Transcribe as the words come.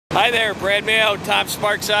Hi there, Brad Mayo, Top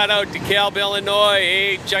Sparks Auto, Dekalb, Illinois.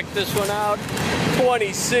 Hey, check this one out.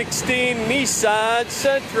 2016 Nissan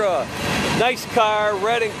Sentra. Nice car,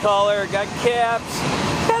 red in color, got caps,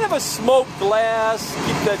 kind of a smoked glass,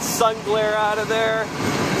 keep that sun glare out of there.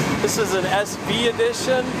 This is an SV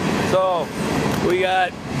edition, so we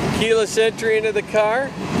got keyless entry into the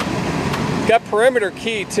car. Got perimeter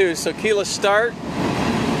key too, so keyless start.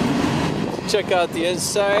 Check out the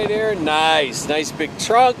inside here. Nice big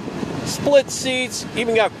trunk, split seats,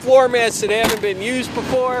 even got floor mats that haven't been used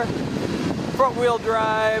before. Front wheel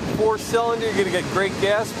drive, 4-cylinder. You're gonna get great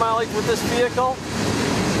gas mileage with this vehicle.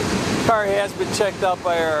 Car has been checked out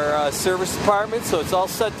by our service department, so it's all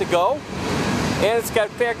set to go. And it's got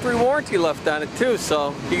factory warranty left on it too,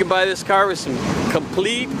 so you can buy this car with some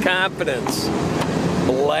complete confidence.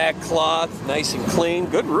 Black cloth, nice and clean.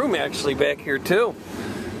 Good room actually back here too.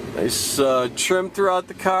 Nice trim throughout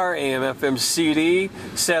the car, AM, FM, CD,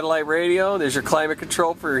 satellite radio. There's your climate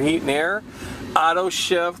control for your heat and air. Auto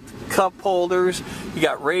shift, cup holders. You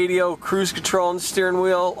got radio, cruise control on the steering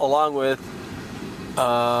wheel, along with,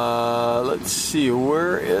 let's see,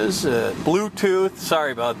 where is it? Bluetooth,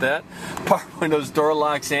 sorry about that. Power windows, door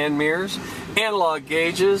locks, and mirrors. Analog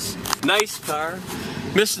gauges, nice car.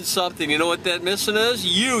 Missing something, you know what that missing is?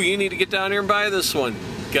 You need to get down here and buy this one.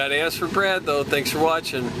 Gotta ask for Brad though. Thanks for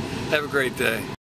watching. Have a great day.